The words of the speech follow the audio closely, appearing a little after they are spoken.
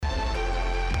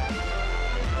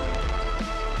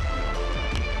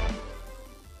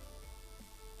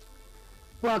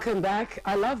Welcome back.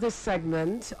 I love this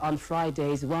segment on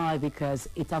Fridays. Why? Because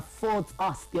it affords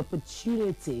us the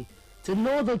opportunity to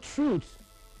know the truth.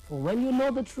 For when you know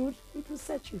the truth, it will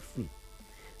set you free.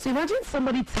 So imagine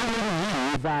somebody telling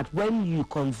you that when you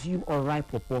consume unripe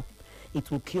pawpaw,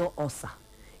 it will cure ulcer,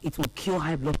 it will cure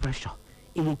high blood pressure,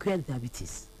 it will cure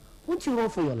diabetes. Won't you run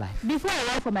for your life? Before I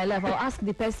run for my life, I'll ask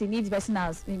the person if the person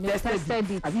has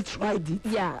tested it. Have you tried it?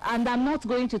 Yeah, and I'm not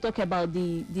going to talk about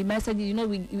the message. You know,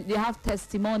 they have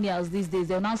testimonials these days.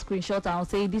 They'll now screenshot and I'll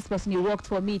say, this person, you worked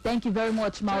for me. Thank you very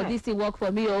much, Mal. This thing worked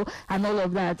for me, and all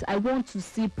of that. I want to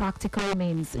see practical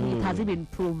means. It has been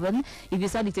proven. If you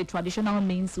said it's a traditional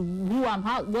means, who and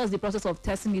how, what's the process of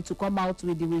testing it to come out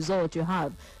with the result you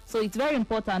have? So it's very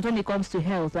important when it comes to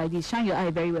health, like this. Shine your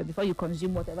eye very well before you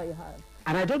consume whatever you have.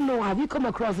 And I don't know, have you come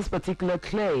across this particular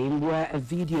claim where a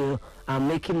video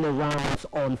making the rounds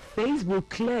on Facebook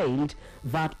claimed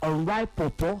that unripe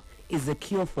pawpaw is a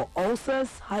cure for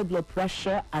ulcers, high blood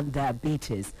pressure, and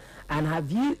diabetes? And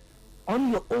have you,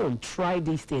 on your own, tried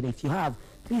this thing? If you have,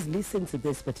 please listen to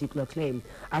this particular claim.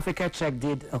 Africa Check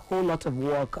did a whole lot of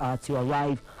work to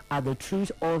arrive at the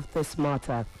truth of this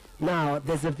matter. Now,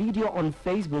 there's a video on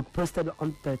Facebook posted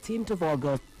on 13th of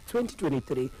August,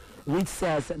 2023, which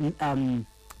says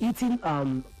eating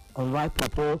unripe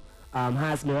pawpaw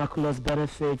has miraculous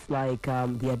benefits like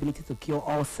the ability to cure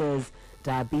ulcers,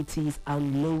 diabetes,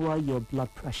 and lower your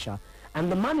blood pressure.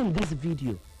 And the man in this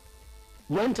video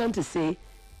went on to say,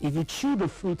 if you chew the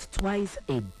fruit twice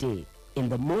a day, in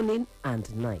the morning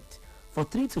and night, for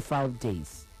 3 to 5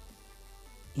 days,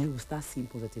 you will start seeing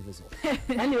positive results.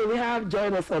 Anyway, we have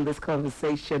joined us on this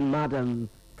conversation, Madam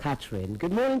Catherine.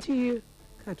 Good morning to you,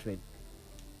 Catherine.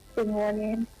 Good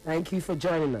morning. Thank you for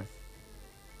joining us.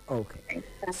 Okay.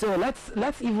 So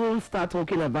let's even start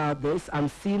talking about this. I'm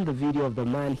seeing the video of the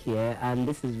man here, and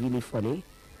this is really funny.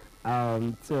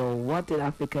 So what did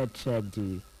Africa Check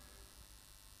do?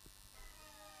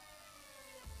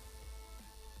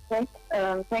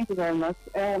 Thank you very much.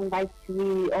 Like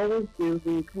we always do,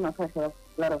 we come across a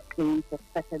lot of claims,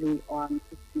 especially on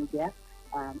social media,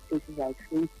 places like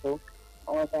Facebook,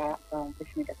 other social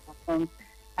media platforms.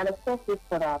 And of course, this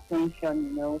got our attention,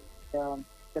 you know,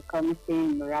 the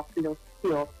promising miraculous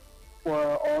cure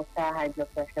for ulcer, high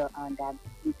blood pressure, and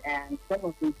diabetes. And some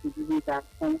of these diseases are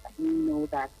some that we know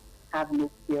that have no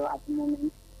cure at the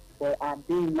moment, or are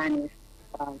being managed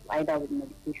either with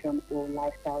medication or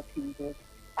lifestyle changes.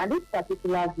 And this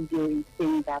particular video is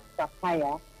saying that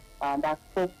papaya, that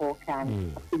pawpaw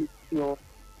can actually cure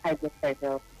high blood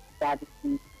pressure,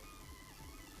 diabetes.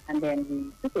 And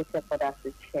then we took a step further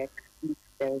to check if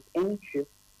there is any truth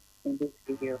in this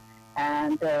video.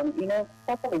 And, you know,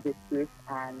 pawpaw is a fruit,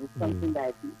 and it's something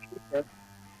that is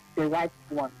the right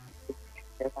one,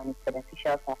 and it's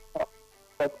beneficial for us.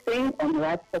 But saying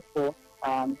unripe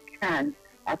pawpaw can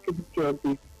actually cure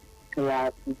this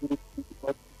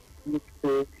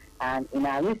disease. And in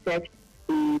our research,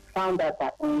 we found out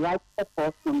that unripe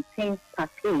pawpaw contains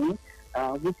papain,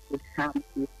 which would harm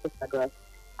the esophagus.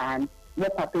 And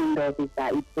what papain does is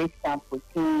that it breaks down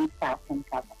protein, fat, and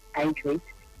carbohydrates,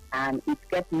 and it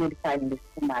gets modified in the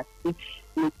stomach, which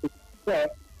makes it clear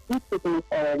these people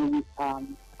already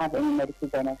have any medical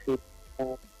benefit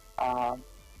or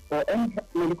any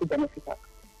medical benefit.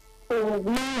 So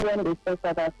we went a step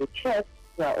further to check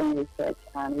our own research,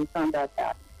 and we found out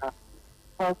that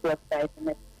health websites and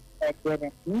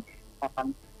websites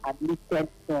have listed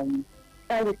some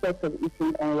side effects of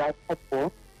eating unripe pawpaw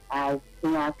as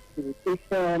stomach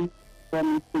irritation,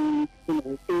 vomiting,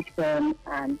 skin irritation,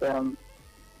 and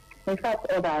in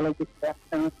fact other allergic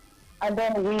reactions. And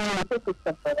then we took a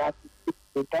step further to speak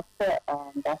to the doctor,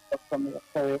 that's Dr.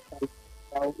 Military,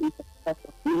 who is a professor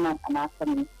of human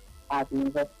anatomy at the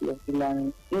University of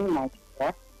Illinois in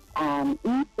Nigeria. And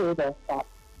he told us that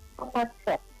proper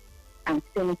check and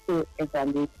clinical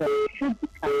evaluation should be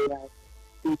carried out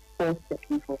before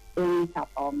checking for any type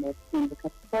of medicine,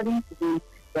 because according to him,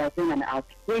 there has been an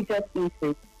outrageous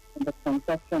increase in the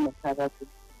consumption of herbal.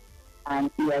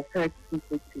 And he has heard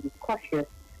people to be cautious,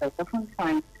 because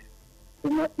oftentimes we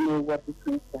do not know what these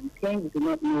things contain, we do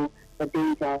not know the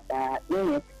dangers that are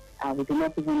in it, and we do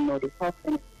not even know the health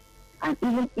benefits. And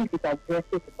even if it addresses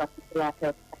a particular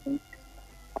health challenge,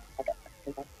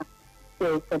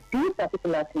 so for these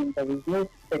particular things, there is no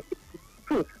specific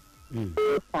proof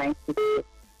scientific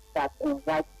that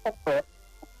unripe pawpaw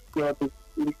cure this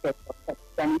research of.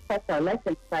 And in fact, I'd like to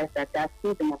emphasize that that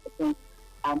is an application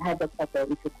and high blood pressure,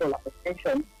 which we call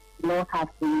hypertension, do not have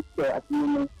any cure at the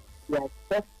moment. We are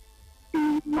just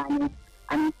being managed.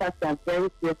 And in fact, we are very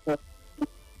careful.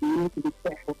 You need to be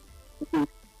careful, because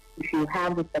if you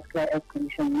have this particular health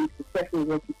condition, you need to be careful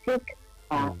what you take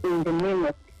in the name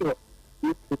of cure.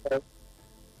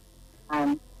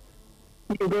 And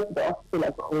if you go to the hospital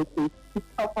as well, to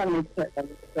proper medical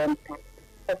attention,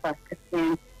 proper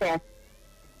assessment, test,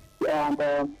 and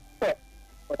steps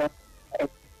for that.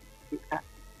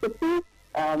 So please,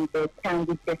 there can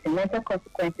be detrimental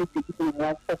consequences to giving the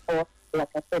right support. Like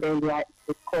I said earlier, it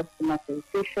could cause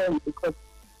hematization, it could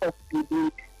cause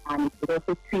bleeding, and it could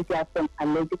also trigger some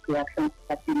allergic reactions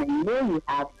that you may know you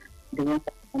have, the ones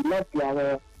that you not be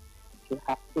aware of you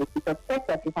have. So it's suspect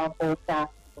that you have ulcer,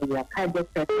 or you have high blood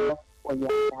pressure, or you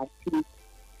have diabetes,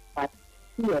 but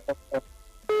see a doctor.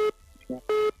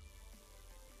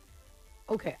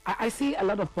 Okay, I see a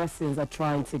lot of persons are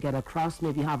trying to get across.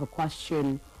 Maybe you have a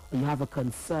question or you have a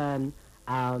concern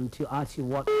to ask you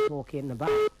what we're talking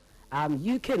about.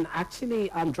 You can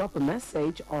actually drop a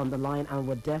message on the line and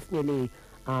we'll definitely,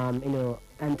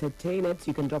 entertain it.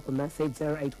 You can drop a message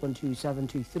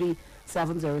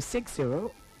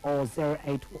 0812-723-7060 or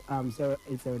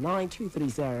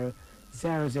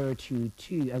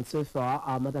 08009-230-0022. And so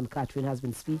far, Madam Catherine has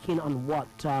been speaking on what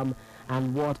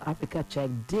and what Africa Check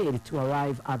did to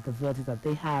arrive at the verdict that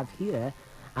they have here.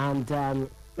 And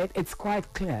it's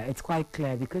quite clear. It's quite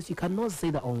clear because you cannot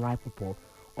say that unripe pawpaw.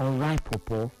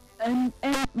 And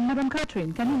Madam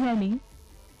Catherine, can you hear me?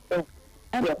 Yes.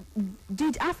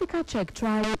 Did Africa Check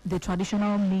try the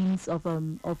traditional means of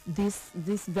this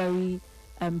very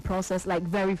process, like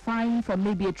verifying from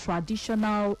maybe a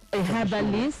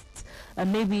herbalist,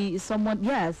 maybe someone,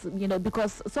 yes,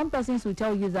 because some persons will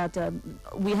tell you that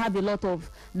we have a lot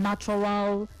of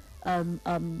natural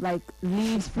like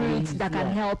leaves, fruits that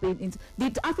can help in.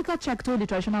 Did Africa Check to the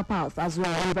traditional path as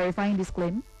well in verifying this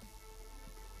claim?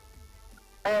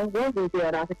 What we do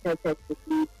at Africa Check is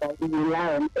we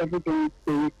rely on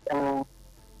evidence-based,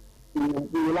 we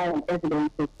rely on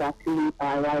evidence to actually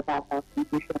arrive at our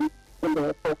conclusion in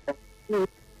the process.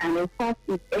 And in fact,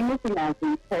 if anything has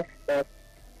been tested,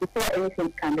 before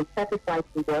anything can be certified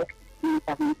to work, it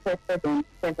has been tested on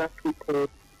several people. It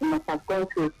must have gone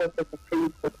through a process of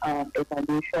clinical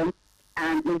evaluation.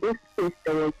 And in this case,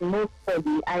 there was no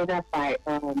study either by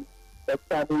the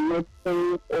travel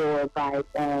medicine or by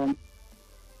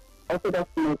orthodox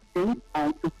medicine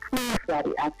to prove that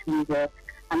it actually works.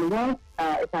 And once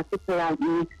a particular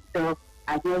mixture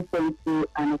has not gone through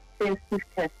an extensive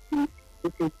testing,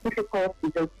 it is difficult to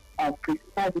just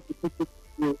prescribe it to people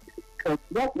because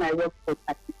what might work for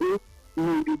today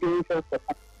may be dangerous for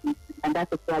today. And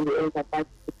that is why we always advise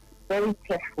people to be very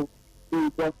careful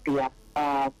in what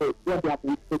they have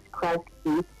been prescribed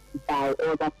to by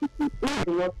other people. If you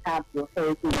do not have the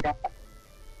authority in that.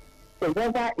 So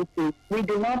whether it is, we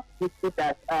do not dispute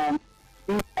that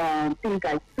these things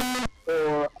like food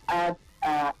or add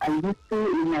a useful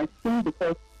in my skin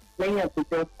because many of the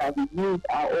drugs that we use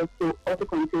are also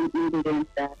contain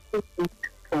ingredients that are taken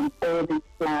from all these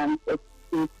plants or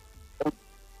fruits.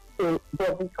 So,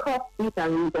 but because these are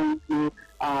going through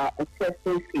a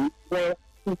testing phase where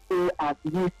people have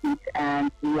used it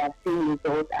and we have seen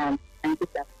results and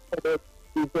scientists have studied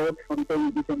results from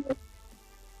them using it.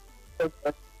 So,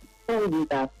 you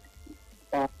that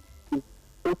is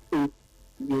okay to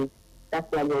use.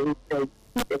 That's why we always say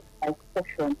keep a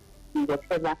caution in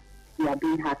whatever you are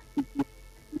being asked to do.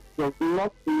 It does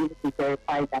not be able to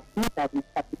verify that these have been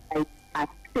certified as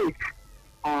safe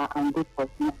and good for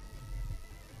you.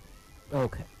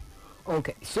 Okay.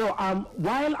 So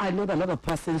while I know that a lot of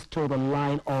persons told the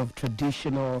line of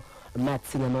traditional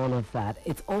medicine and all of that,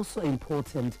 it's also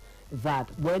important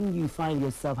that when you find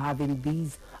yourself having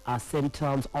these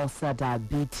symptoms, ulcer,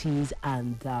 diabetes,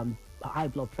 and high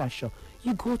blood pressure,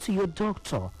 you go to your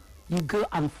doctor. You go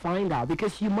and find out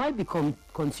because you might be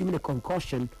consuming a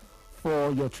concoction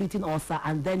for your treating ulcer,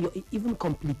 and then you're even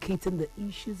complicating the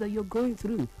issues that you're going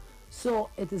through. So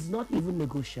it is not even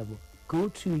negotiable. Go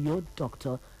to your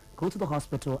doctor, go to the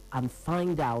hospital, and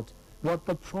find out what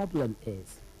the problem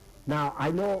is. Now,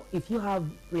 I know if you have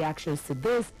reactions to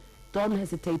this, don't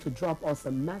hesitate to drop us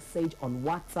a message on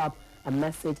WhatsApp, a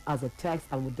message as a text,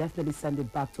 and we'll definitely send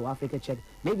it back to Africa Check.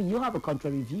 Maybe you have a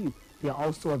contrary view. They are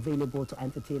also available to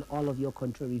entertain all of your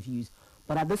contrary views.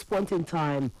 But at this point in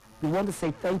time, we want to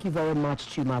say thank you very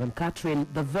much to Madam Catherine.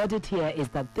 The verdict here is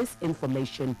that this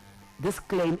information, this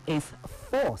claim is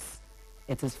false.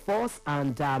 It is false,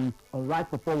 and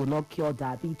unripe pawpaw will not cure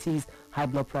diabetes, high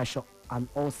blood pressure, and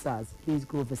ulcers. Please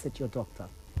go visit your doctor.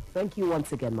 Thank you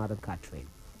once again, Madam Catherine.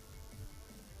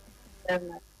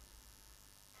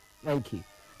 Thank you.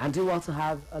 And do also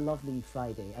have a lovely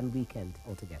Friday and weekend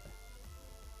altogether.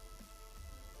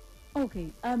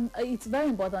 Okay. It's very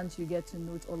important you get to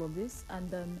note all of this,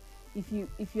 and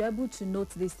if you're able to note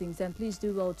these things, then please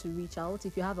do well to reach out.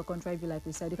 If you have a contrary view, like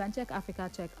we said, you can check Africa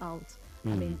Check Out. I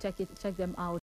mean, check them out.